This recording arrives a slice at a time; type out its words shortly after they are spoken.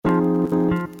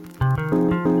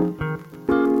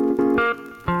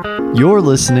You're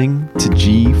listening to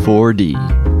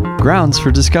G4D, Grounds for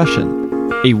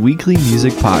Discussion, a weekly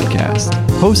music podcast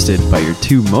hosted by your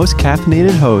two most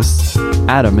caffeinated hosts,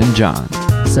 Adam and John.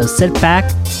 So sit back,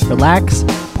 relax,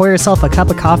 pour yourself a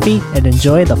cup of coffee, and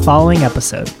enjoy the following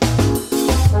episode.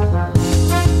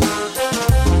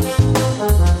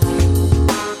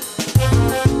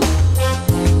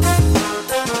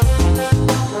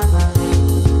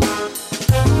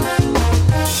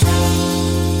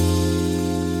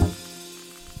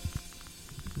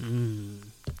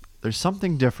 There's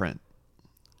something different,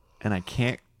 and I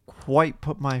can't quite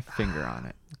put my finger on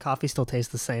it. Coffee still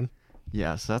tastes the same.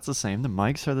 Yes, that's the same. The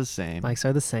mics are the same. Mics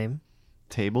are the same.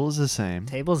 Table is the same.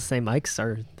 Table's the same. Mics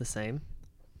are the same.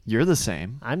 You're the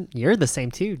same. You're the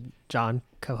same too, John,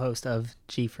 co-host of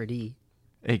G4D.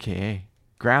 AKA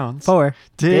Grounds For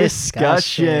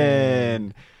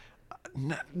Discussion.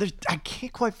 I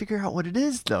can't quite figure out what it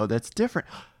is, though. That's different.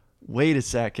 Wait a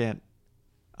second.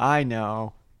 I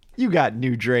know. You got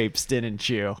new drapes, didn't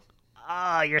you?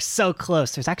 Oh, you're so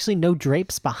close. There's actually no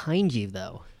drapes behind you,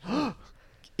 though.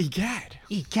 Egad.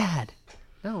 Egad.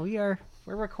 No, we're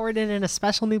recording in a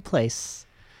special new place.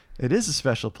 It is a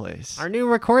special place. Our new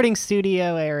recording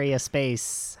studio area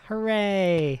space.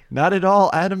 Hooray. Not at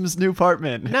all Adam's new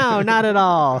apartment. No, not at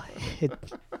all.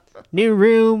 New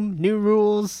room, new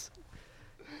rules,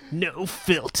 no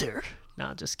filter.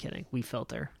 No, just kidding. We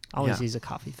filter. Always use a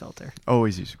coffee filter.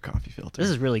 Always use a coffee filter. This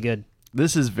is really good.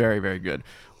 This is very, very good.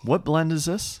 What blend is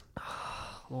this?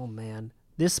 Oh, man.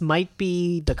 This might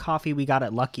be the coffee we got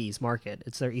at Lucky's Market.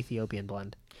 It's their Ethiopian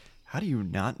blend. How do you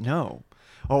not know?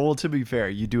 Oh, well, to be fair,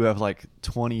 you do have like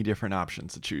 20 different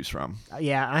options to choose from.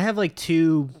 Yeah, I have like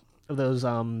two of those,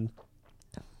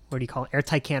 what do you call it?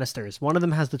 Airtight canisters. One of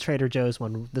them has the Trader Joe's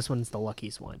one. This one's the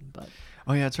Lucky's one. But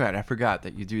oh, yeah, that's right. I forgot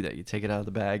that you do that. You take it out of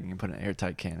the bag and you put it in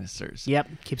airtight canisters. Yep,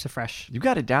 keeps it fresh. You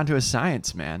got it down to a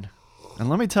science, man. And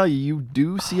let me tell you, you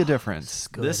do see a difference.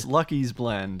 This Lucky's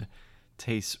blend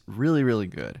tastes really, really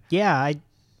good. Yeah,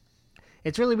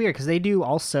 it's really weird because they do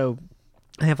also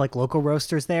have like local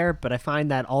roasters there, but I find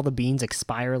that all the beans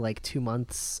expire like 2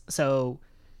 months. So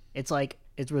it's like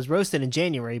it was roasted in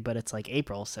January, but it's like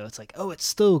April. So it's like, oh, it's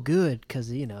still good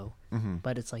because, you know. Mm-hmm.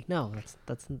 But it's like, no,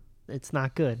 it's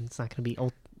not good. It's not going to be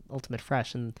ultimate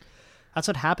fresh. And that's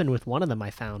what happened with one of them I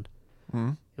found.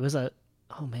 Mm-hmm. It was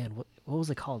what was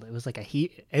it called? It was like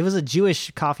it was a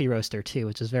Jewish coffee roaster too,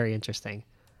 which is very interesting.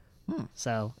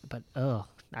 So, but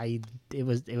I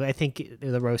think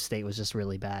the roast state was just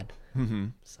really bad. Mm-hmm.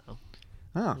 So,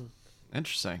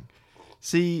 interesting.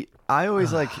 See, I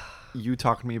always like you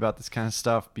talking to me about this kind of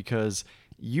stuff because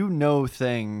you know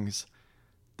things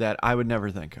that I would never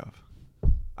think of.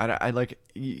 I like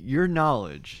your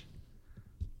knowledge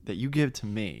that you give to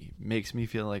me makes me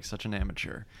feel like such an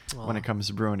amateur when it comes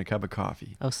to brewing a cup of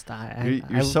coffee. Oh, stop.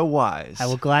 You're so wise. I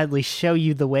will gladly show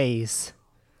you the ways.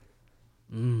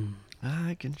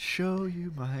 I can show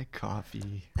you my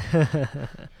coffee.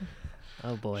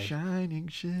 Oh, boy. Shining,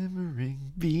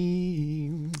 shimmering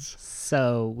beams.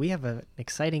 So we have an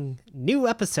exciting new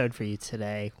episode for you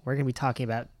today. We're going to be talking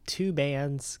about two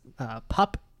bands,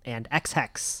 Pup and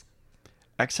X-Hex.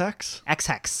 X-Hex?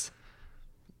 X-Hex.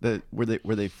 Were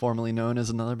they formerly known as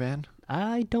another band?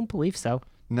 I don't believe so.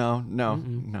 No,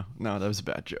 that was a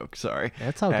bad joke. Sorry.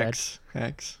 That's all Hex.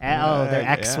 Oh, their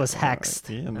X was hexed.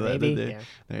 Maybe.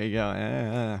 There you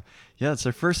go. Yeah, it's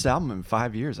their first album in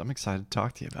 5 years. I'm excited to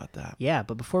talk to you about that. Yeah,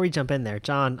 but before we jump in there,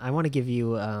 John, I want to give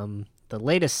you the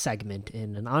latest segment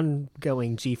in an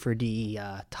ongoing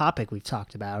G4D topic we've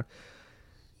talked about.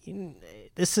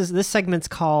 This segment's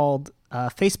called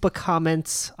Facebook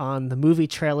comments on the movie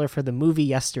trailer for the movie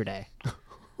Yesterday.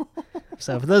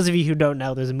 So for those of you who don't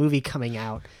know, there's a movie coming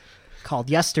out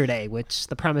called Yesterday, which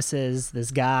the premise is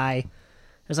this guy,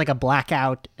 there's like a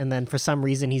blackout, and then for some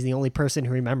reason he's the only person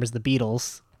who remembers the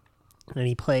Beatles. And I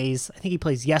think he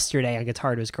plays Yesterday on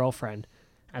guitar to his girlfriend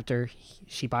after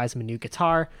she buys him a new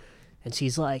guitar. And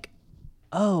she's like,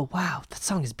 oh, wow, that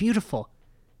song is beautiful.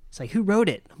 It's like, who wrote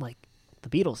it? I'm like, the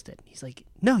Beatles did. He's like,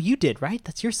 no, you did, right?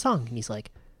 That's your song. And he's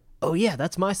like, oh, yeah,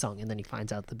 that's my song. And then he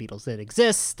finds out the Beatles did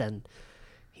exist, and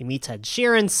he meets Ed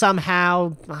Sheeran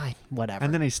somehow. Whatever.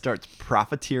 And then he starts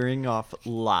profiteering off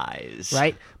lies.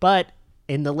 Right? But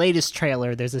in the latest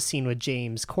trailer, there's a scene with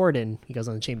James Corden. He goes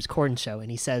on the James Corden show,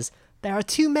 and he says, there are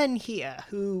two men here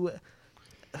who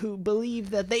believe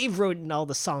that they've written all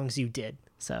the songs you did.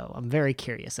 So I'm very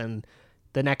curious. And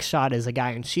the next shot is a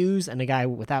guy in shoes and a guy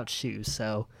without shoes.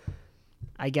 So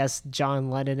I guess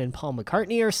John Lennon and Paul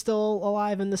McCartney are still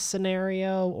alive in this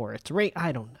scenario, or it's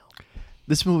I don't know.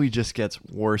 This movie just gets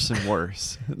worse and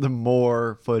worse the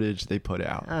more footage they put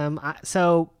out.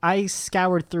 So I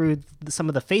scoured through some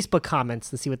of the Facebook comments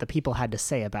to see what the people had to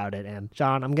say about it. And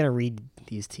John, I'm going to read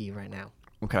these to you right now.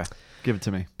 Okay, give it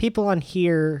to me. People on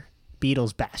here,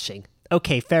 Beatles bashing.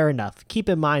 Okay, fair enough. Keep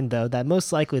in mind, though, that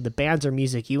most likely the bands or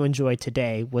music you enjoy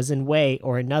today was in way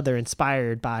or another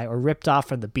inspired by or ripped off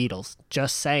from the Beatles.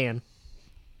 Just saying.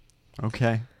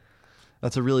 Okay.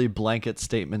 That's a really blanket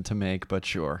statement to make, but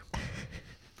sure.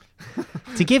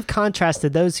 To give contrast to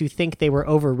those who think they were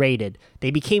overrated,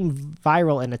 they became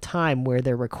viral in a time where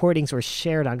their recordings were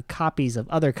shared on copies of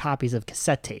other copies of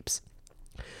cassette tapes.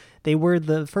 They were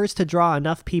the first to draw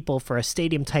enough people for a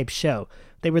stadium-type show.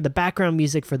 They were the background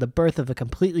music for the birth of a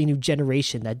completely new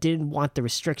generation that didn't want the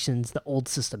restrictions the old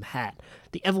system had.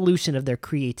 The evolution of their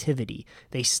creativity.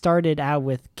 They started out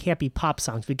with campy pop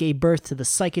songs, but gave birth to the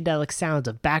psychedelic sounds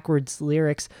of backwards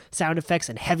lyrics, sound effects,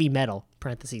 and heavy metal,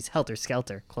 parentheses,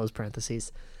 helter-skelter, close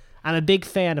parentheses. I'm a big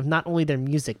fan of not only their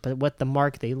music, but what the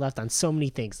mark they left on so many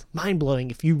things.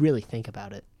 Mind-blowing if you really think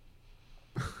about it.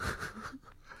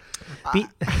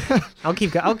 I'll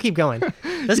keep going.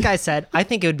 This guy said, I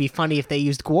think it would be funny if they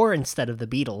used Gwar instead of the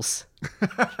Beatles.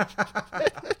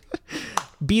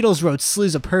 Beatles wrote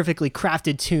slews of perfectly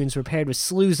crafted tunes prepared with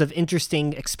slews of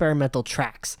interesting experimental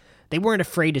tracks. They weren't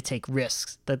afraid to take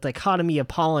risks. The dichotomy of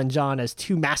Paul and John as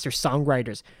two master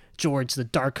songwriters, George the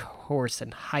dark horse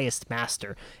and highest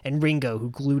master, and Ringo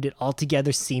who glued it all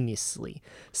together seamlessly.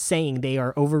 Saying they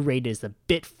are overrated is a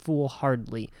bit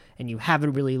foolhardily, and you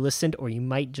haven't really listened, or you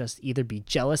might just either be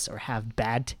jealous or have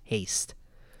bad taste.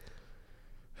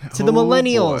 To the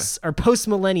millennials or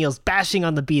post-millennials bashing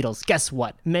on the Beatles, guess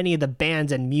what? Many of the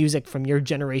bands and music from your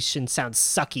generation sound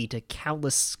sucky to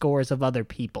countless scores of other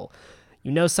people.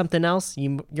 You know something else?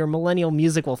 Your millennial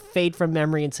music will fade from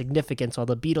memory and significance, while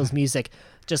the Beatles' music,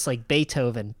 just like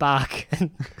Beethoven, Bach,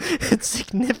 and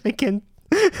significant...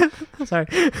 Sorry,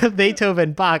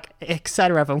 Beethoven, Bach,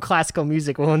 etc. from classical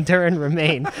music will endure and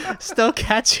remain, still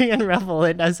catchy and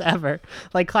relevant as ever.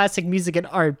 Like classic music and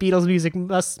art, Beatles music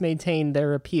must maintain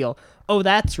their appeal. Oh,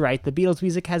 that's right, the Beatles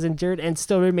music has endured and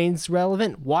still remains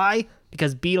relevant. Why?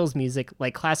 Because Beatles music,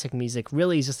 like classic music,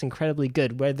 really is just incredibly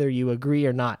good, whether you agree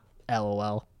or not.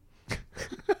 LOL.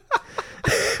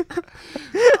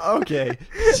 Okay,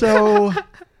 so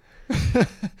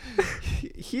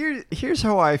here's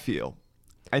how I feel.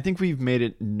 I think we've made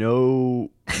it no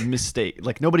mistake,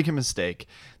 like nobody can mistake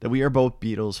that we are both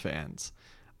Beatles fans.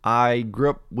 I grew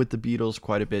up with the Beatles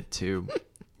quite a bit too,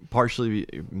 partially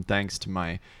thanks to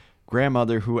my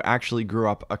grandmother who actually grew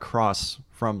up across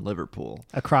from Liverpool.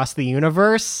 Across the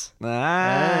universe?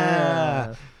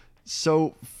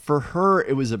 So for her,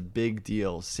 it was a big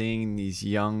deal seeing these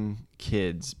young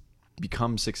kids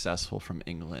become successful from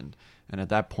England. And at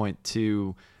that point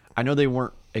too, I know they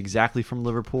weren't exactly from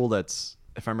Liverpool. That's,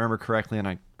 if I remember correctly, and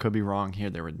I could be wrong here,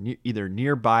 they were either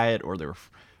nearby it or they were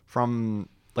from,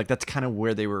 like, that's kind of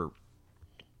where they were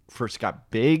first got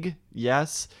big,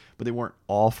 yes, but they weren't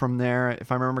all from there.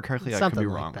 If I remember correctly, I could be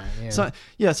wrong. That, yeah. So,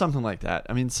 yeah, something like that.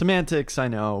 I mean, semantics, I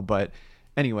know, but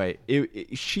anyway,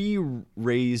 she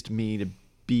raised me to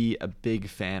be a big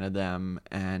fan of them,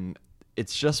 and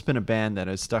it's just been a band that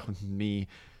has stuck with me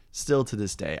still to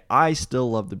this day. I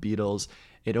still love the Beatles.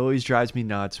 It always drives me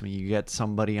nuts when you get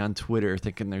somebody on Twitter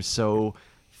thinking they're so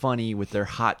funny with their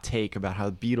hot take about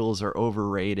how the Beatles are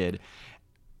overrated.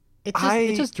 It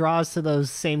just draws to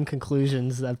those same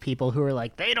conclusions of people who are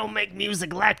like, they don't make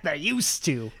music like they used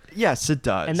to. Yes, it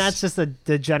does. And that's just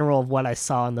the general of what I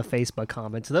saw in the Facebook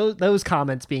comments. Those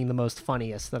comments being the most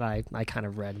funniest that I kind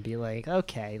of read and be like,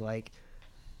 okay, like,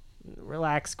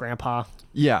 relax, Grandpa.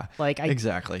 Yeah, like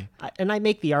exactly. And I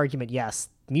make the argument, yes,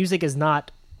 music is not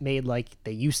made like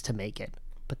they used to make it,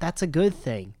 but that's a good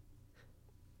thing.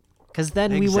 Because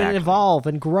then we would evolve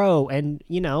and grow, and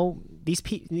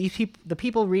the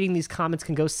people reading these comments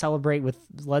can go celebrate with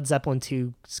Led Zeppelin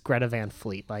 2's Greta Van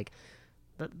Fleet, like,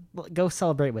 go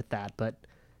celebrate with that. But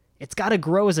it's got to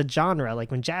grow as a genre. Like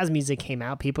when jazz music came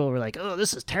out, people were like, "Oh,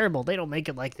 this is terrible. They don't make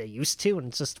it like they used to," and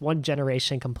it's just one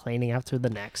generation complaining after the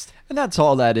next. And that's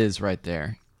all that is right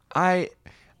there. I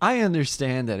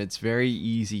understand that it's very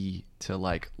easy to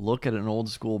like look at an old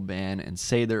school band and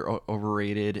say they're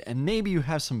overrated, and maybe you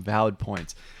have some valid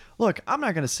points. Look, I'm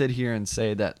not going to sit here and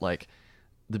say that like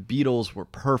the Beatles were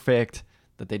perfect,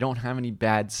 that they don't have any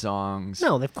bad songs.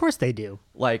 No, of course they do.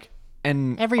 Like,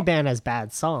 and every band has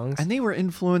bad songs. And they were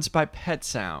influenced by Pet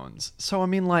Sounds. So I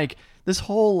mean, like, this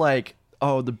whole like,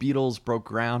 oh, the Beatles broke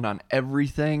ground on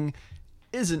everything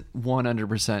isn't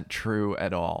 100% true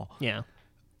at all. Yeah.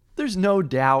 There's no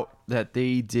doubt that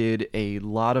they did a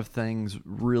lot of things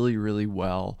really, really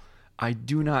well. I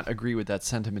do not agree with that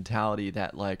sentimentality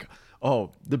that like,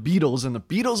 oh, the Beatles and the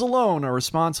Beatles alone are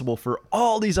responsible for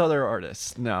all these other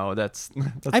artists. No, that's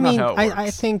I not mean, how it works. I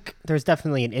think there's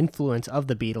definitely an influence of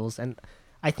the Beatles, and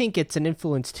I think it's an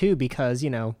influence too because,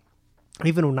 even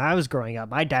when I was growing up,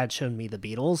 my dad showed me the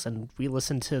Beatles, and we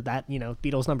listened to that,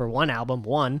 Beatles #1 album,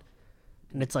 One,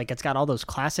 and it's like it's got all those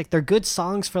classic. They're good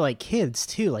songs for like kids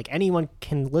too. Like anyone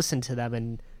can listen to them,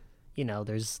 and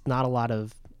there's not a lot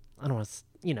of I don't want to.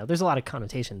 There's a lot of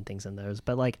connotation and things in those,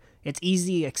 but like it's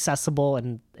easy, accessible,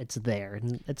 and it's there,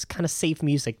 and it's kind of safe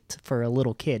music for a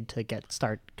little kid to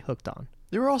start hooked on.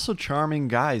 They were also charming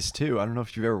guys too. I don't know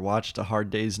if you've ever watched A Hard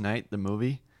Day's Night, the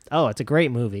movie. Oh, it's a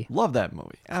great movie. Love that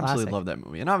movie. Absolutely Classic. love that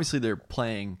movie. And obviously they're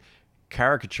playing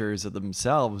caricatures of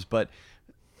themselves, but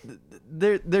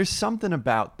there's something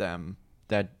about them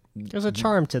that There's a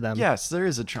charm to them. yes, there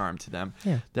is a charm to them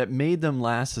Yeah. that made them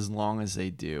last as long as they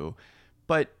do.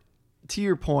 But to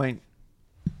your point,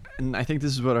 and I think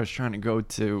this is what I was trying to go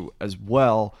to as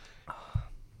well,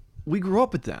 we grew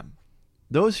up with them.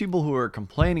 Those people who are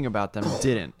complaining about them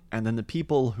didn't. And then the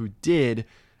people who did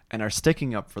and are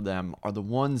sticking up for them are the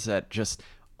ones that just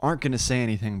aren't going to say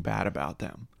anything bad about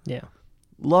them. Yeah.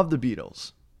 Love the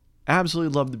Beatles.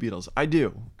 Absolutely love the Beatles. I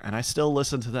do. And I still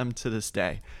listen to them to this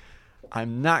day.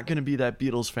 I'm not going to be that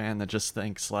Beatles fan that just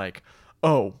thinks like,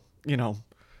 oh,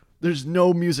 there's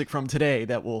no music from today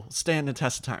that will stand the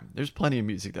test of time. There's plenty of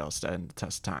music that will stand the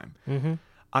test of time. Mm-hmm.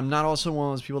 I'm not also one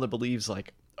of those people that believes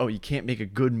like, oh, you can't make a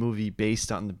good movie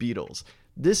based on the Beatles.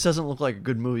 This doesn't look like a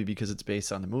good movie because it's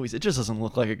based on the movies. It just doesn't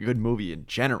look like a good movie in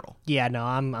general. Yeah, no,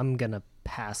 I'm gonna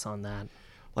pass on that.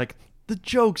 Like, the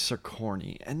jokes are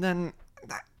corny. And then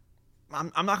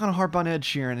I'm not going to harp on Ed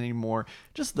Sheeran anymore.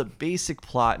 Just the basic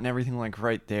plot and everything like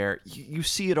right there. You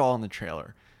see it all in the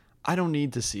trailer. I don't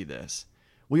need to see this.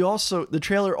 The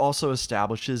trailer also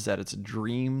establishes that it's a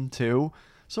dream too.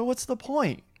 So what's the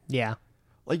point? Yeah.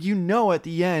 Like, at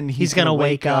the end He's gonna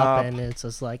wake up and it's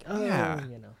just like, oh, Yeah.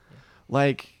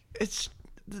 Like,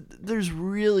 there's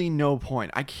really no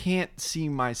point. I can't see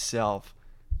myself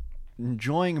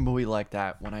enjoying a movie like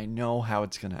that when I know how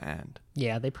it's going to end.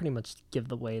 Yeah, they pretty much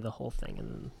give away the whole thing,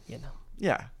 and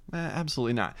Yeah,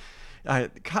 absolutely not.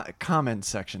 Comment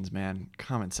sections, man.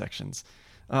 Comment sections.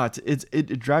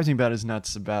 It drives me about as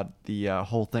nuts about the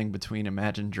whole thing between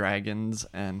Imagine Dragons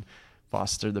and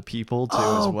Foster the People too as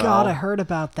well. Oh God, I heard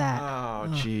about that. Oh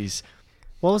jeez.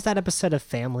 What was that episode of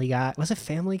Family Guy? Was it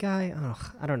Family Guy?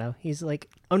 Oh, I don't know. He's like,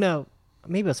 oh no,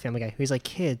 maybe it was Family Guy. He's like,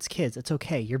 kids, it's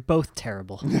okay. You're both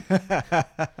terrible.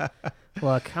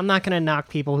 Look, I'm not gonna knock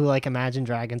people who like Imagine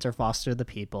Dragons or Foster the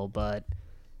People, but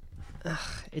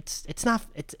it's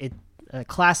a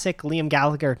classic Liam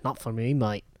Gallagher. Not for me,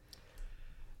 mate.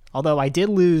 Although I did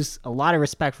lose a lot of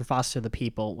respect for Foster the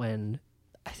People when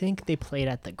I think they played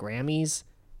at the Grammys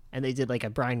and they did like a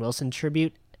Brian Wilson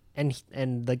tribute.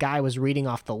 And the guy was reading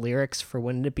off the lyrics for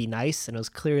Wouldn't It Be Nice, and it was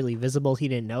clearly visible he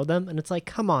didn't know them. And it's like,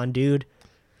 come on, dude.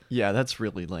 Yeah, that's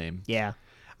really lame. Yeah.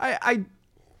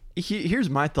 Here's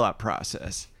my thought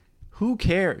process. Who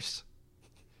cares?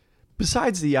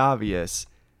 Besides the obvious,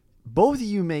 both of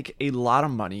you make a lot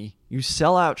of money. You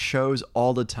sell out shows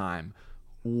all the time.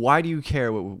 Why do you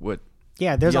care what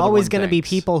Yeah, there's the other always one going to be thinks?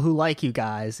 people who like you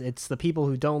guys. It's the people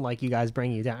who don't like you guys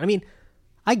bring you down. I mean,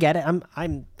 I get it.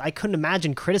 I couldn't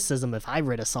imagine criticism if I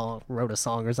wrote a song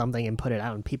or something and put it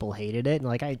out and people hated it. And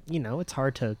like it's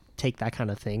hard to take that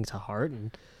kind of thing to heart.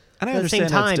 And And I at the same understand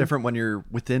that's time- different when you're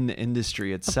within the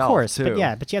industry itself, of course, too.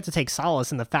 but you have to take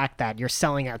solace in the fact that you're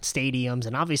selling out stadiums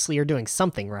and obviously you're doing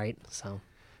something right. So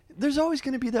There's always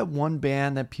going to be that one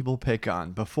band that people pick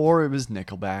on. Before it was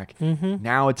Nickelback. Mm-hmm.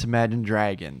 Now it's Imagine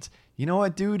Dragons. You know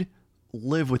what, dude?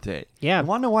 Live with it. Yeah. You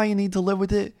want to know why you need to live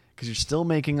with it? Because you're still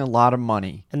making a lot of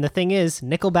money. and the thing is,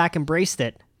 Nickelback embraced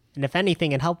it, and if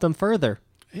anything, it helped them further.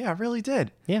 Yeah, it really did.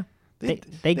 Yeah, They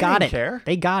they got didn't it. care.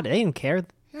 They got it. They didn't care.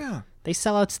 Yeah. They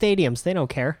sell out stadiums. They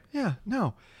don't care. Yeah,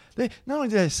 no. They not only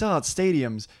did they sell out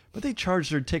stadiums, but they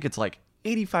charged their tickets like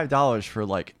 $85 for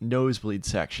like nosebleed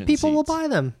section People will seats. buy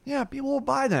them. Yeah, people will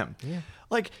buy them. Yeah.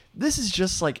 Like, this is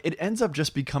just like, it ends up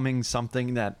just becoming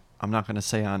something that I'm not going to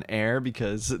say on air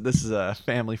because this is a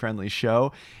family friendly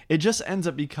show. It just ends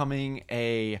up becoming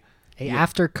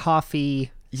After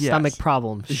coffee Yes. stomach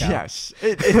problem show. Yes.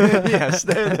 Yes.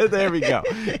 There we go.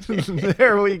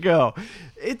 There we go.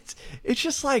 It's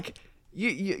just like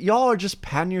y'all are just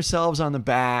patting yourselves on the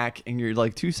back and you're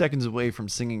like 2 seconds away from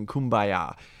singing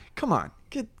Kumbaya. Come on.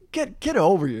 Get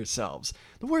over yourselves.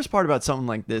 The worst part about something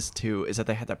like this too is that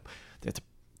they have to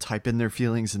type in their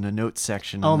feelings in the notes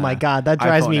section. Oh in my the God, that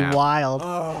drives iPhone me app. wild.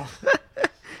 Oh.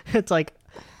 It's like,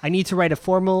 I need to write a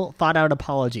formal, thought-out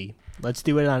apology. Let's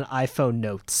do it on iPhone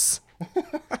notes.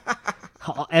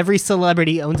 Every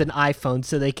celebrity owns an iPhone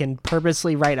so they can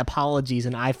purposely write apologies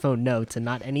in iPhone notes and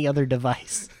not any other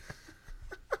device.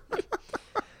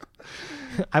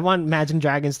 I want Imagine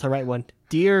Dragons to write one.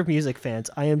 Dear music fans,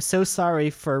 I am so sorry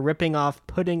for ripping off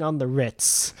Putting on the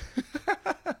Ritz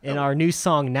in our new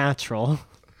song Natural.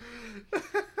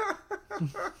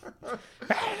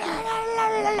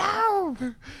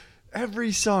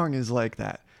 Every song is like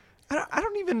that. I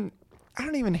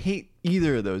don't even hate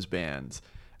either of those bands.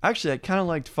 Actually, I kind of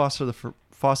liked Foster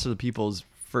the People's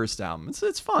first album.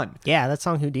 It's fun. Yeah, that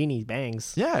song Houdini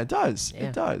bangs. Yeah, it does. Yeah.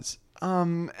 It does.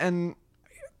 And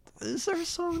is there a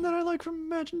song that I like from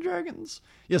Imagine Dragons?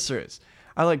 Yes, there is.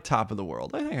 I like Top of the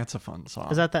World. I think that's a fun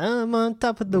song. Is that the I'm on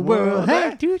top of the world?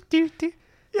 Hey, do, do, do.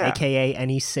 Yeah. AKA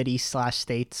any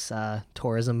city/state's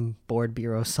tourism board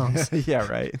bureau songs. Yeah,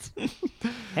 right.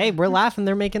 Hey, we're laughing.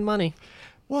 They're making money.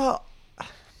 Well,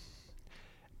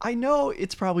 I know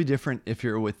it's probably different if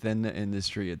you're within the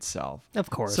industry itself. Of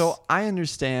course. So I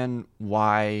understand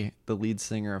why the lead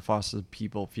singer of Foster the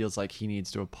People feels like he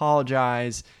needs to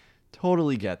apologize.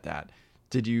 Totally get that.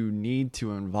 Did you need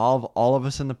to involve all of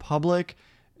us in the public?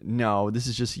 No, this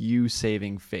is just you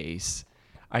saving face.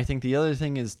 I think the other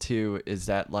thing is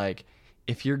that like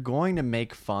if you're going to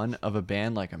make fun of a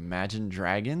band like Imagine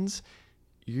Dragons,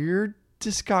 your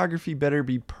discography better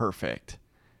be perfect.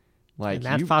 Like and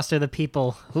Matt Foster the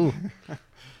People. Ooh.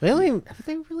 Have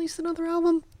they released another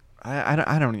album?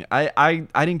 I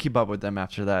didn't keep up with them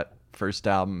after that first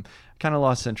album. Kind of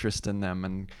lost interest in them,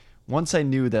 and once I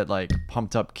knew that like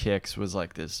Pumped Up Kicks was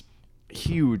like this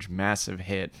huge massive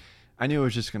hit, I knew it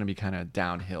was just going to be kind of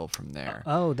downhill from there.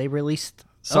 Oh, they released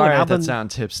Sorry an if that album.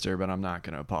 sounds hipster, but I'm not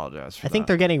going to apologize for I think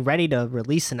that. they're getting ready to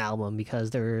release an album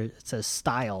because it says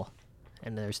Style,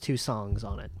 and there's 2 songs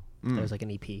on it. There's like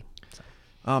an EP. So.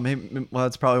 Oh, maybe. Well,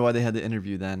 that's probably why they had the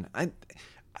interview then.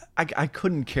 I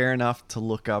couldn't care enough to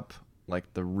look up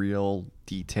like the real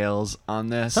details on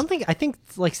this. I think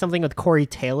like something with Corey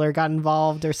Taylor got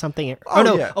involved or something. Oh,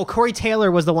 no. yeah. Oh, Corey Taylor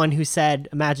was the one who said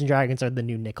Imagine Dragons are the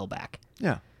new Nickelback.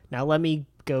 Yeah. Now let me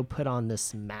go put on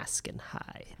this mask and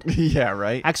hide. Yeah.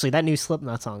 Right. Actually, that new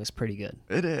Slipknot song is pretty good.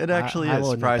 It actually I is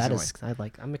will admit,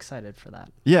 surprisingly. I'm excited for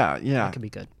that. Yeah. That Yeah. could be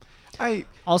good.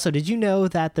 Also, did you know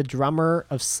that the drummer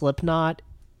of Slipknot,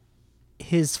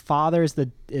 his father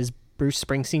is Bruce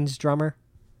Springsteen's drummer?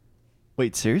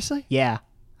 Wait, seriously? Yeah,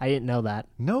 I didn't know that.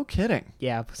 No kidding.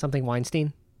 Yeah, something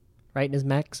Weinstein, right? In his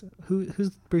Max,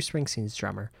 who's Bruce Springsteen's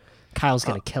drummer? Kyle's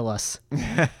gonna kill us.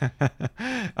 Yeah,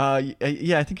 I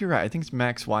think you're right. I think it's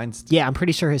Max Weinstein. Yeah, I'm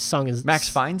pretty sure his song is Max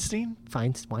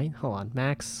Feinstein? Hold on,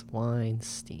 Max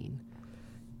Weinstein.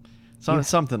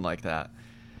 Something like that.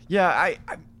 Yeah,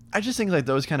 I just think like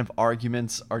those kind of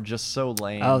arguments are just so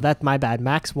lame. Oh, that's my bad.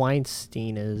 Max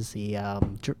Weinstein is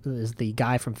the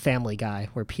guy from Family Guy,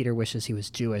 where Peter wishes he was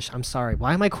Jewish. I'm sorry.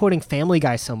 Why am I quoting Family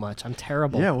Guy so much? I'm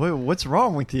terrible. Yeah, what's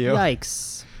wrong with you?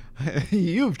 Yikes.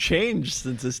 You've changed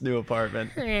since this new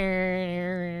apartment.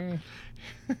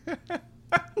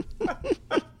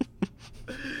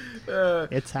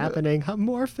 It's happening. I'm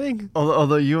morphing.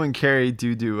 Although you and Carrie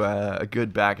do a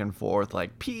good back and forth,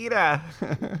 like Peter.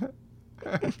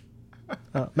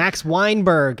 Max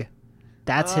Weinberg.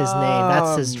 That's his name.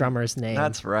 That's his drummer's name.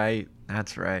 That's right.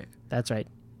 That's right.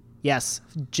 Yes,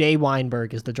 Jay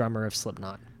Weinberg is the drummer of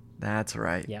Slipknot. That's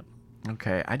right. Yep.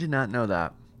 Okay, I did not know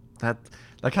that. That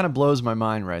kind of blows my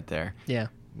mind right there. Yeah.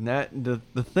 The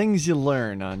things you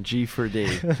learn on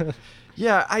G4D.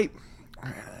 Yeah, I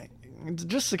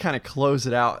just to kind of close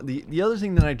it out. The other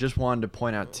thing that I just wanted to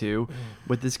point out too,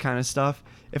 with this kind of stuff,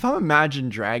 if I'm Imagine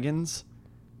Dragons,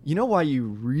 you know why you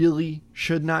really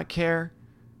should not care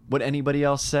what anybody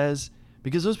else says?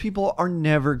 Because those people are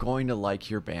never going to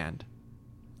like your band.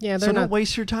 Yeah, So don't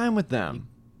waste your time with them.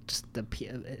 just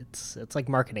it's like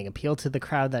marketing. Appeal to the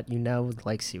crowd that you know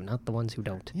likes you, not the ones who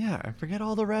don't. Yeah, I forget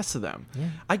all the rest of them. Yeah.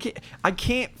 I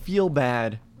can't feel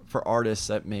bad for artists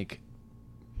that make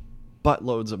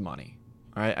buttloads of money.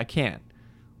 All right, I can't.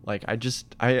 Like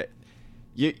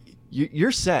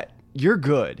you're set. You're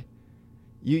good.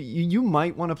 You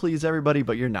might want to please everybody,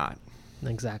 but you're not.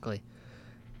 Exactly.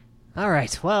 All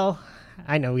right. Well,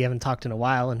 I know we haven't talked in a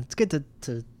while, and it's good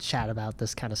to chat about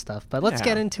this kind of stuff. But let's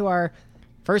get into our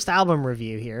first album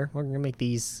review here. We're going to make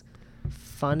these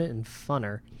fun and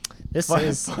funner. Fun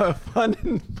and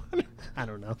funner. I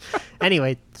don't know.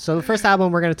 Anyway, so the first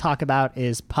album we're going to talk about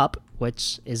is Pup,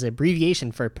 which is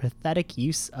abbreviation for Pathetic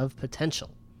Use of Potential.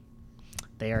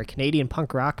 They are a Canadian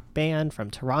punk rock band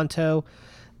from Toronto.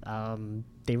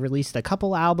 They released a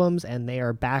couple albums, and they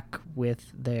are back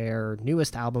with their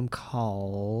newest album called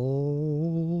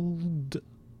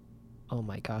oh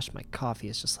my gosh, my coffee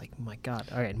is just like, oh my God.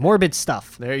 All right, Morbid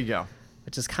Stuff, There you go.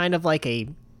 which is kind of like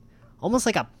almost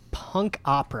like a punk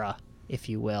opera, if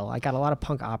you will. I got a lot of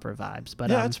punk opera vibes, but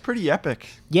Yeah, it's pretty epic.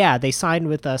 yeah, they signed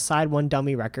with Side One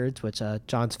Dummy Records, which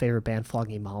John's favorite band,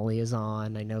 Flogging Molly, is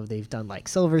on. I know they've done like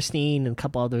Silverstein and a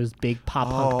couple of those big pop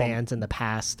punk bands in the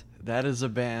past. That is a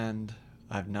band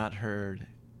I've not heard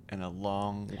in a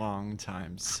long, long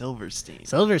time. Silverstein.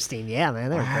 Silverstein, yeah, man,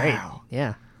 they're Wow. great.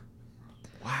 Yeah,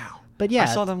 Wow. but yeah, I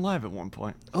saw them live at one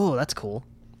point. oh, that's cool.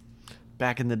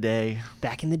 Back in the day.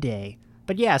 Back in the day.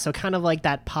 But yeah, so kind of like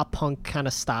that pop punk kind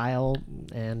of style,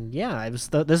 and yeah, it was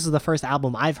this is the first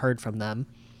album I've heard from them.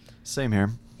 Same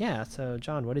here. Yeah, so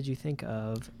John, what did you think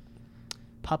of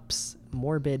Pup's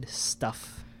Morbid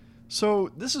Stuff?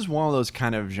 So this is one of those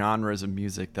kind of genres of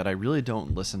music that I really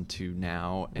don't listen to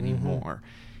now anymore.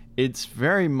 It's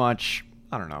very much,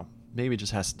 I don't know, maybe it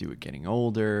just has to do with getting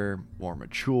older, more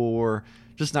mature,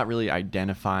 just not really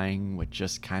identifying with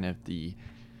just kind of the,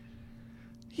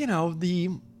 you know,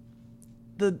 the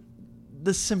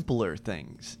simpler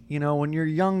things. You know, when you're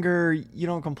younger, you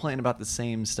don't complain about the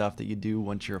same stuff that you do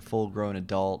once you're a full-grown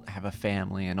adult, have a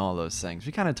family, and all those things.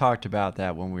 We kind of talked about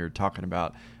that when we were talking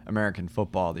about American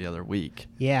football the other week.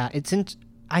 Yeah,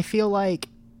 I feel like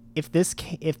if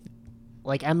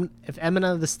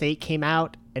Eminem of the State came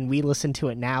out and we listened to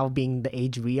it now, being the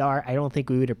age we are, I don't think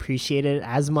we would appreciate it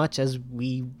as much as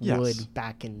we would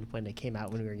back in when it came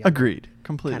out when we were young. Agreed.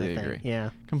 Completely kind of agree. thing. Yeah.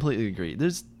 Completely agree.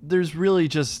 There's really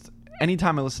just,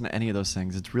 anytime I listen to any of those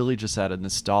things, it's really just out of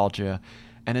nostalgia,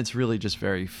 and it's really just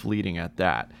very fleeting at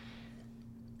that.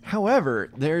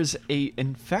 However, there's a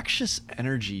infectious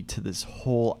energy to this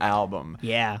whole album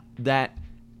Yeah. that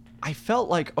I felt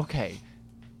like, okay,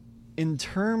 in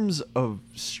terms of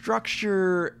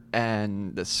structure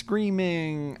and the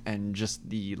screaming and just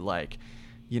the, like,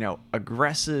 you know,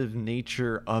 aggressive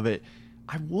nature of it,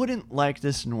 I wouldn't like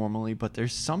this normally, but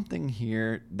there's something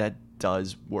here that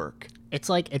does work. It's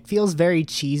like it feels very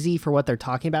cheesy for what they're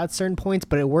talking about at certain points,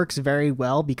 but it works very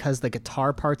well because the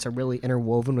guitar parts are really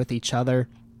interwoven with each other.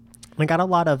 I got a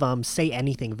lot of Say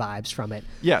Anything vibes from it.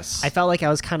 Yes. I felt like I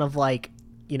was kind of like,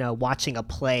 you know, watching a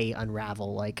play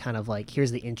unravel, like kind of like,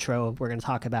 here's the intro. We're going to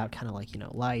talk about kind of like, you know,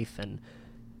 life and,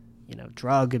 you know,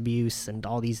 drug abuse and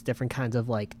all these different kinds of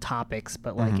like topics.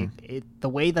 But like the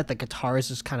way that the guitars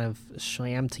just kind of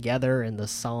slammed together and the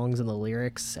songs and the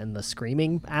lyrics and the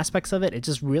screaming aspects of it, it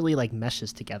just really like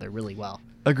meshes together really well.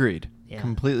 Agreed. Yeah.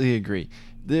 Completely agree.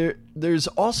 There's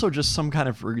also just some kind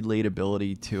of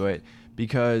relatability to it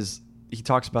because he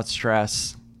talks about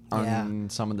stress on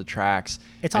some of the tracks.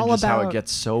 It's and all just how about- it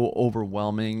gets so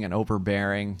overwhelming and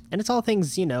overbearing. And it's all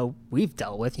things, you know, we've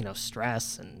dealt with, you know,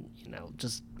 stress and, you know,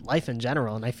 just life in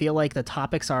general. And I feel like the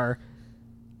topics are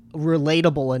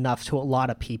relatable enough to a lot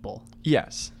of people.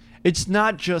 Yes. It's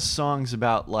not just songs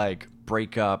about like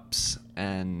breakups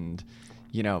and,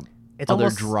 you know, It's other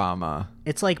almost- drama.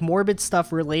 It's like morbid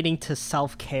stuff relating to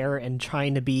self-care and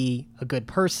trying to be a good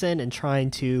person and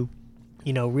trying to,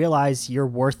 you know, realize you're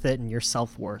worth it and your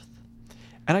self-worth.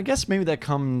 And I guess maybe that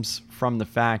comes from the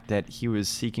fact that he was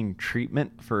seeking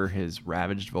treatment for his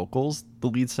ravaged vocals, the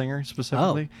lead singer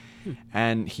specifically.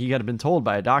 And he had been told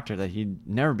by a doctor that he'd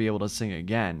never be able to sing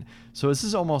again. So this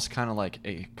is almost kind of like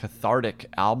a cathartic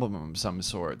album of some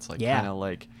sorts. Like Yeah. kind of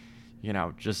like, you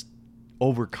know, just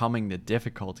overcoming the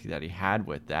difficulty that he had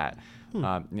with that. You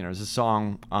know, there's a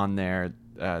song on there,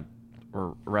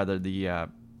 or rather the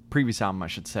previous album, I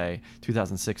should say,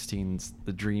 2016's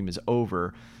The Dream Is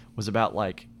Over, was about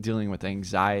like dealing with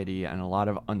anxiety and a lot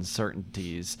of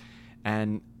uncertainties.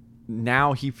 And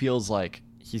now he feels like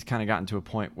he's kind of gotten to a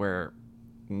point where,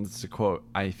 and this is a quote,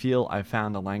 "I feel I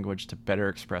found a language to better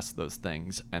express those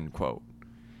things," end quote.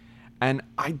 And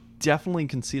I definitely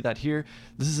can see that here.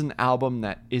 This is an album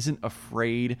that isn't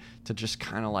afraid to just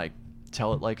kind of like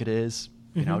tell it like it is.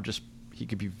 You know, just he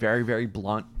could be very, very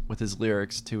blunt with his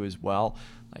lyrics too as well.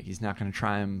 Like he's not going to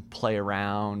try and play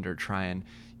around or try and,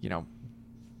 you know,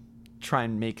 try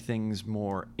and make things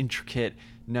more intricate.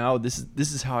 No, this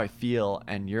is how I feel,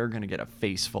 and you're going to get a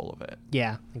face full of it.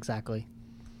 Yeah, exactly.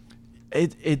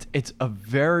 It's a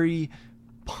very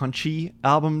punchy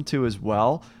album too as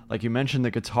well. Like you mentioned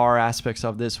the guitar aspects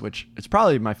of this, which it's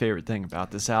probably my favorite thing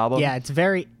about this album. Yeah, it's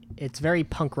very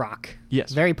punk rock.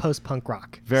 Yes. Very post-punk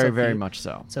rock. Very, So if very you- much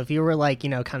so. So if you were like, you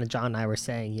know, kind of John and I were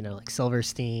saying, you know, like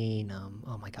Silverstein,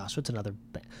 oh my gosh, what's another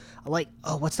like,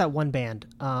 oh, what's that one band?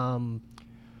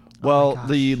 Well, gosh.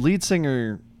 the lead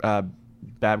singer,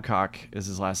 Babcock is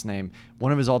his last name.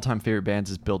 One of his all-time favorite bands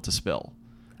is Built to Spill.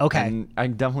 Okay. And I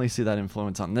definitely see that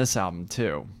influence on this album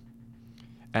too.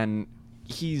 And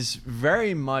he's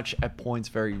very much at points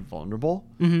very vulnerable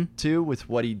too with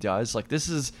what he does. Like this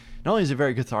is not only is it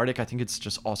very cathartic, I think it's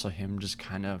just also him just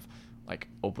kind of like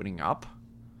opening up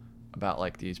about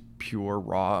like these pure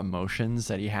raw emotions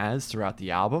that he has throughout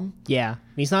the album. Yeah,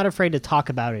 he's not afraid to talk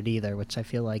about it either, which I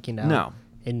feel like, No.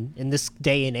 in this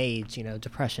day and age,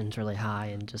 depression's really high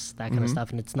and just that kind of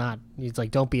stuff, and he's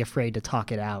like, don't be afraid to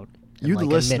talk it out. And, You, like, the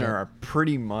admit listener, it. are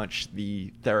pretty much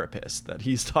the therapist that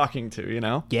he's talking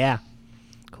to. Yeah.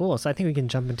 Cool. So I think we can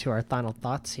jump into our final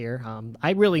thoughts here.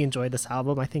 I really enjoyed this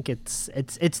album. I think it's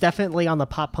definitely on the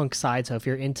pop punk side. So if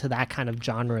you're into that kind of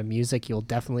genre of music, you'll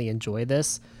definitely enjoy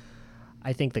this.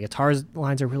 I think the guitar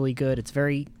lines are really good. It's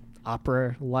very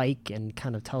opera-like and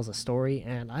kind of tells a story.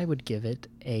 And I would give it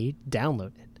a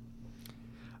download it.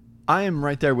 I am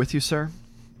right there with you, sir.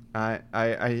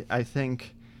 I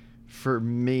think for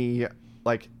me,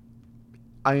 like,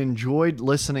 I enjoyed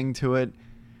listening to it.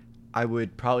 I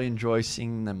would probably enjoy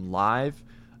seeing them live,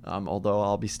 although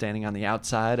I'll be standing on the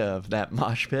outside of that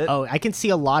mosh pit. Oh, I can see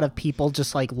a lot of people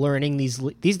just like learning these.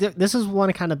 This is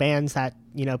one kind of bands that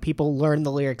people learn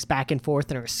the lyrics back and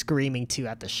forth and are screaming to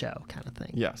at the show, kind of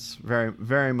thing. Yes, very,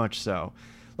 very much so.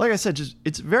 Like I said, just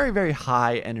it's very, very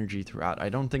high energy throughout. I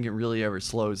don't think it really ever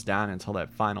slows down until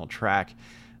that final track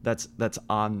that's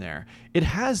on there. It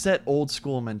has that old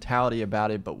school mentality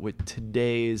about it, but with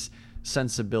today's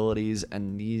sensibilities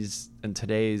and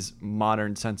today's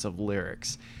modern sense of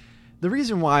lyrics. The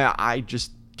reason why I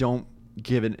just don't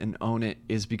give it an own it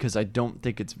is because I don't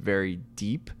think it's very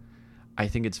deep. I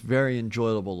think it's very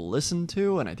enjoyable to listen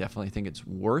to, and I definitely think it's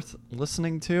worth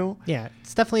listening to. Yeah,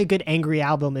 it's definitely a good angry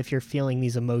album if you're feeling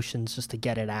these emotions just to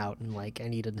get it out and like I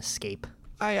need an escape.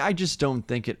 I just don't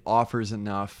think it offers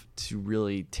enough to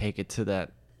really take it to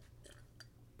that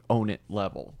own it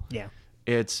level. Yeah.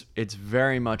 It's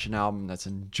very much an album that's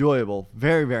enjoyable,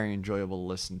 very, very enjoyable to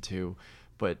listen to,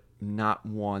 but not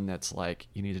one that's like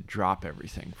you need to drop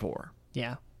everything for.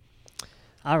 Yeah.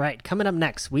 All right, coming up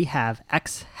next, we have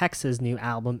X Hex's new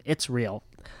album, It's Real.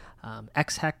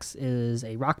 X Hex is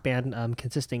a rock band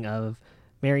consisting of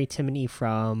Mary Timony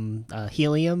from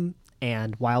Helium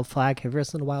and Wild Flag. Have you ever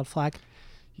listened to Wild Flag?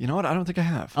 You know what? I don't think I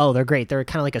have. Oh, they're great. They're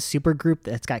kind of like a super group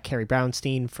that's got Carrie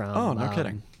Brownstein from... Oh, no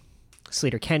kidding.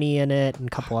 Sleater Kenny in it and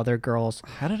a couple other girls.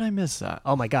 How did I miss that?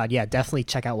 Oh my God, yeah, definitely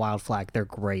check out Wild Flag. They're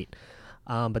great.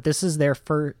 But this is their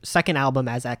second album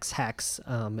as X Hex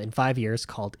in 5 years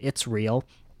called It's Real.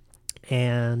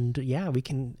 And yeah,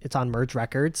 it's on Merge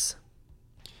Records.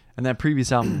 And that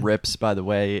previous album, Rips, by the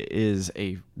way, is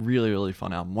a really, really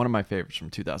fun album. One of my favorites from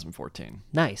 2014.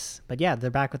 Nice. But yeah, they're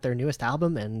back with their newest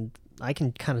album, and I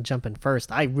can kind of jump in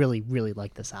first. I really, really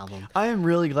like this album. I am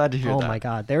really glad to hear that. Oh my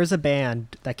God. There was a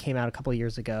band that came out a couple of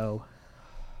years ago.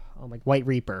 Oh my, White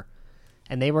Reaper.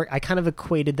 And I kind of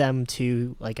equated them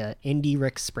to like a indie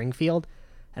Rick Springfield.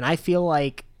 And I feel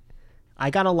like I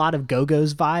got a lot of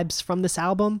Go-Go's vibes from this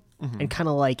album and kind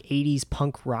of like 80s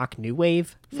punk rock new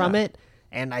wave from it.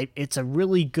 And it's a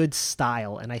really good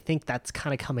style. And I think that's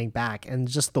kind of coming back. And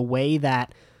just the way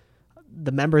that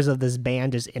the members of this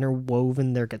band just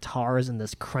interwoven their guitars and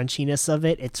this crunchiness of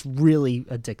it, it's really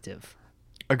addictive.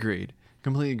 Agreed.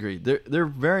 Completely agreed. They're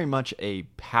very much a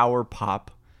power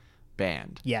pop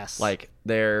band. Yes. Like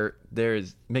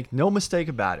there's make no mistake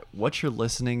about it. What you're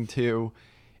listening to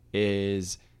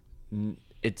is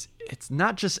it's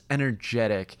not just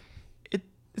energetic.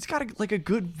 It's got a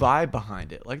good vibe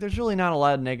behind it. Like there's really not a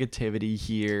lot of negativity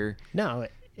here. No,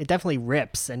 it definitely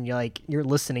rips, and you're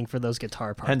listening for those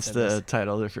guitar parts. Hence the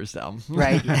title of their first album.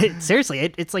 Right. Seriously,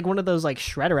 it's like one of those like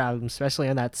shredder albums, especially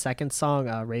on that second song,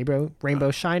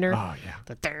 Rainbow Shiner. Oh yeah.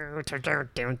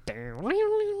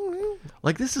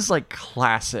 Like this is like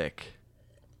classic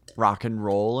rock and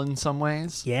roll in some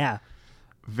ways. Yeah.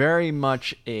 Very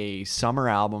much a summer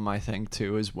album, I think,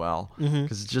 too, as well,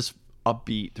 because it's just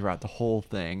upbeat throughout the whole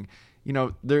thing. You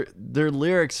know, their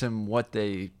lyrics and what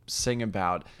they sing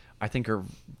about, I think, are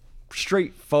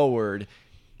straightforward,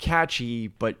 catchy,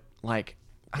 but like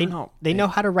I don't know. They know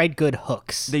how to write good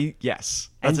hooks. Yes,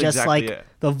 and that's just exactly like it.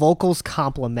 the vocals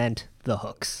complement the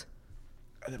hooks.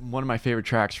 One of my favorite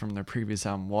tracks from their previous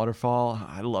album, Waterfall.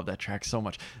 I love that track so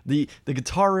much. The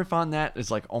guitar riff on that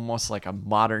is like almost like a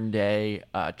modern day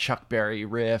Chuck Berry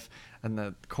riff, and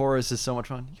the chorus is so much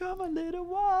fun. You're my little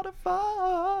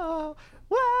waterfall.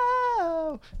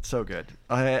 Wow, it's so good.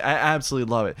 I absolutely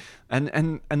love it.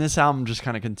 And this album just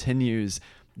kind of continues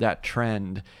that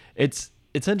trend. It's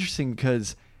interesting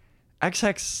because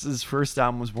XX's first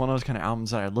album was one of those kind of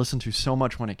albums that I listened to so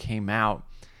much when it came out.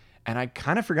 And I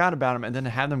kind of forgot about them, and then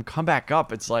to have them come back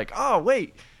up, it's like, oh,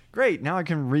 wait, great. Now I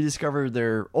can rediscover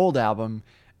their old album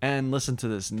and listen to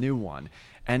this new one.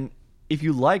 And if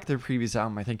you like their previous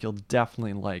album, I think you'll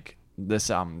definitely like this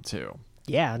album too.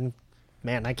 Yeah, and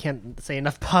man, I can't say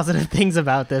enough positive things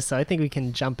about this, so I think we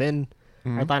can jump in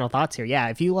our final thoughts here. Yeah,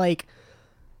 if you like,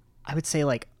 I would say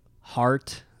like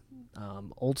Heart,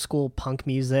 old school punk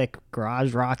music,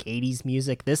 garage rock, 80s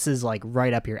music, this is like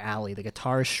right up your alley. The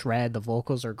guitars shred, the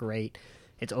vocals are great.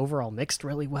 It's overall mixed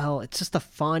really well. It's just a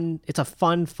fun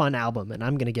album, and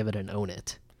I'm going to give it an own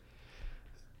it.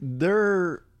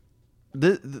 Their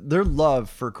love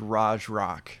for garage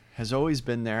rock has always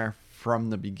been there from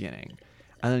the beginning.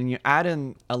 And then you add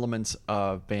in elements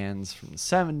of bands from the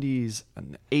 70s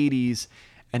and the 80s,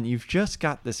 and you've just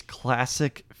got this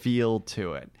classic feel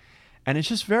to it. And it's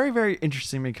just very, very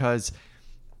interesting because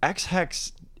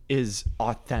X-Hex is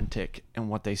authentic in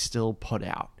what they still put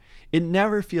out. It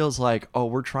never feels like, oh,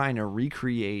 we're trying to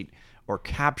recreate or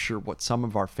capture what some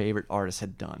of our favorite artists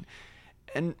had done.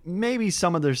 And maybe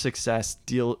some of their success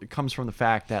comes from the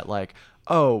fact that, like,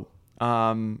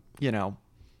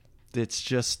 it's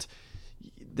just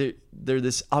they're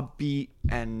this upbeat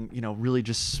and, really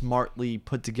just smartly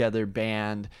put together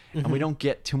band. And we don't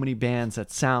get too many bands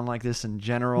that sound like this in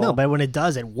general. No, but when it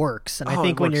does, it works. And I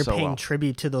think when you're so paying well.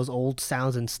 tribute to those old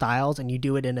sounds and styles and you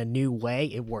do it in a new way,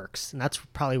 it works. And that's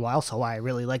probably why I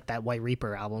really like that White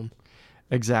Reaper album.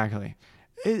 Exactly.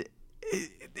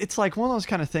 It's like one of those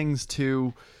kind of things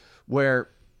too, where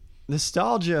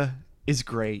nostalgia is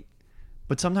great,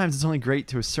 but sometimes it's only great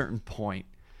to a certain point.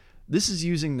 This is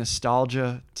using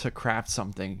nostalgia to craft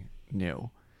something new.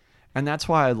 And that's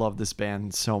why I love this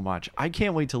band so much. I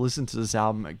can't wait to listen to this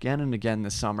album again and again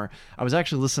this summer. I was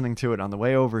actually listening to it on the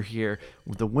way over here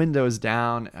with the windows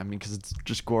down. I mean, because it's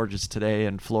just gorgeous today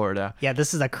in Florida. Yeah,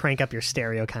 this is a crank up your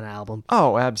stereo kind of album.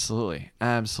 Oh, absolutely.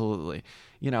 Absolutely.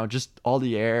 Just all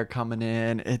the air coming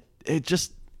in. It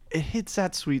hits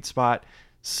that sweet spot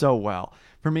so well.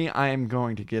 For me, I am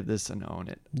going to give this an own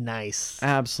it. Nice.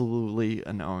 Absolutely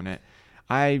an own it.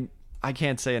 I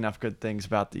can't say enough good things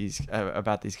about these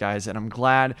guys, and I'm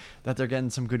glad that they're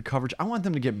getting some good coverage. I want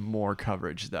them to get more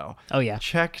coverage, though. Oh, yeah.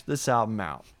 Check this album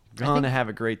out. Going to have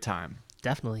a great time.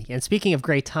 Definitely. And speaking of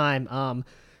great time,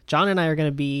 John and I are going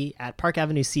to be at Park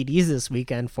Avenue CDs this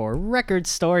weekend for Record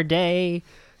Store Day.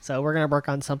 So we're going to work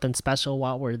on something special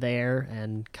while we're there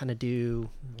and kind of we'll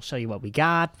show you what we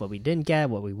got, what we didn't get,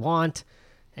 what we want.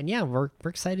 And yeah, we're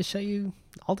excited to show you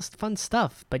all this fun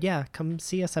stuff. But yeah, come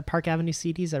see us at Park Avenue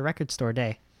CDs at Record Store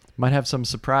Day. Might have some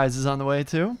surprises on the way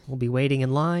too. We'll be waiting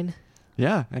in line.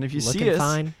 Yeah, and if you Looking see us,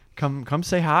 fine. come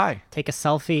say hi. Take a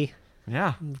selfie.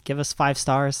 Yeah. Give us 5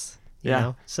 stars. You Yeah.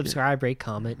 know, subscribe, rate,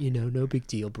 comment. No big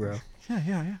deal, bro.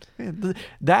 Yeah.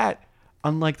 That,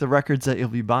 unlike the records that you'll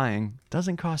be buying,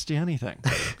 doesn't cost you anything.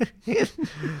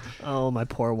 Oh, my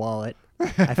poor wallet.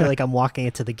 I feel like I'm walking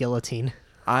it to the guillotine.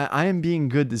 I am being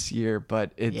good this year,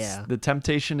 but the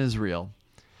temptation is real.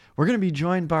 We're going to be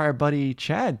joined by our buddy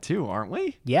Chad too, aren't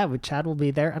we? Yeah, Chad will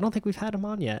be there. I don't think we've had him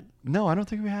on yet. No, I don't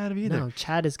think we had him either. No,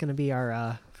 Chad is going to be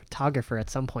our photographer at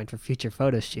some point for future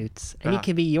photo shoots. And he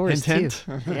can be yours hint,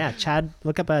 too. Yeah, Chad,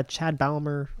 look up Chad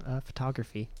Balmer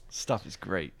photography. Stuff is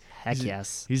great. Heck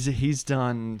yes. He's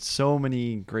done so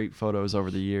many great photos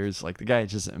over the years. Like, the guy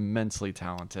is just immensely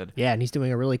talented. Yeah, and he's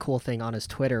doing a really cool thing on his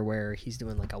Twitter where he's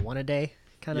doing like a one a day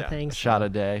kind of thing. A shot a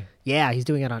day. Yeah, he's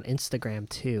doing it on Instagram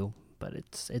too. But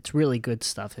it's really good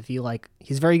stuff. If you like,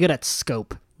 he's very good at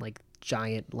scope, like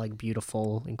giant, like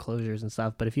beautiful enclosures and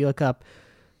stuff. But if you look up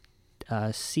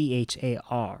CHARED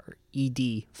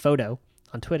photo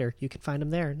on Twitter, you can find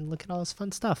him there and look at all his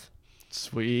fun stuff.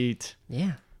 Sweet.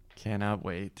 Yeah. Cannot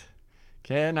wait,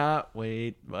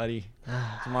 buddy.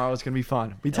 Tomorrow's gonna be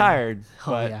fun. Be tired,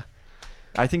 but yeah.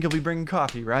 I think you'll be bringing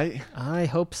coffee, right? I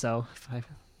hope so.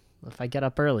 If I get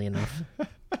up early enough.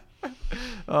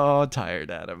 Oh,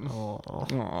 tired, Adam.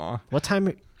 Aw. What time?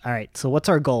 All right. So what's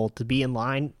our goal? To be in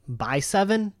line by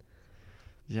 7?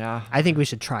 Yeah. I think we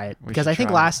should try it because I think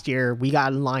try it. last year we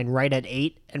got in line right at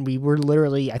 8 and we were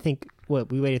literally, I think,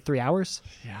 we waited 3 hours.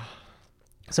 Yeah.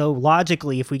 So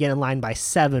logically, if we get in line by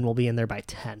 7, we'll be in there by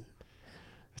 10.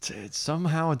 It's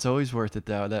somehow it's always worth it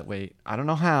though. That wait, I don't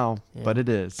know how, but it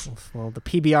is. Well, the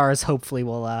PBRs hopefully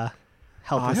will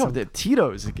help I us. hope that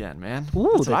Tito's again, man.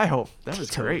 Ooh, That's what I hope. That was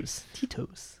great.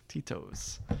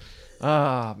 Tito's.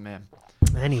 Oh man.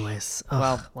 Anyways,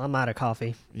 Well, I'm out of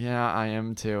coffee. Yeah, I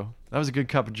am too. That was a good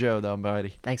cup of Joe though,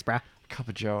 buddy. Thanks, brah. Cup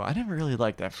of Joe. I never really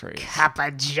liked that phrase. Cup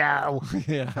of Joe.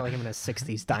 Yeah. I feel like I'm in a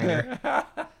 60s diner.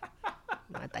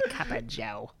 Not the Cup of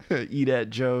Joe. Eat at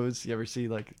Joe's. You ever see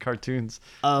like cartoons?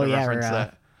 Oh that yeah, reference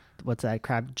that? What's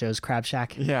that? Joe's Crab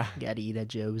Shack. Yeah. Gotta eat at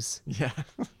Joe's. Yeah.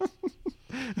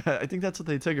 I think that's what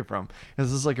they took it from.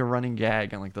 This is like a running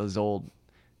gag on like those old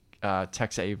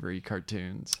Tex Avery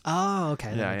cartoons. Oh,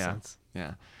 okay. That makes yeah. sense.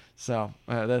 Yeah. So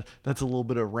that's a little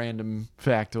bit of random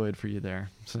factoid for you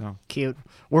there. So Cute.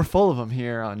 we're full of them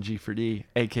here on G4D,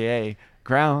 aka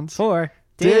Grounds For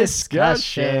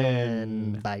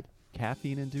Discussion. Bye.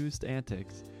 Caffeine-induced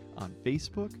antics on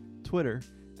Facebook, Twitter,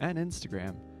 and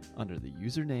Instagram under the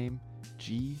username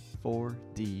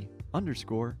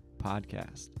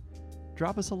G4D_podcast.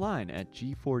 Drop us a line at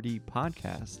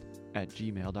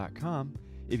G4Dpodcast@gmail.com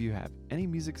if you have any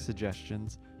music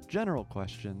suggestions, general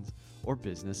questions, or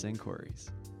business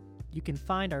inquiries. You can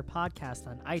find our podcast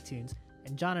on iTunes,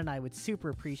 and John and I would super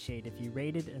appreciate if you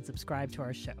rated and subscribed to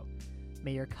our show.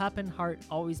 May your cup and heart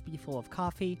always be full of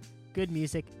coffee, good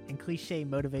music, and cliche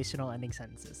motivational ending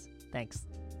sentences. Thanks.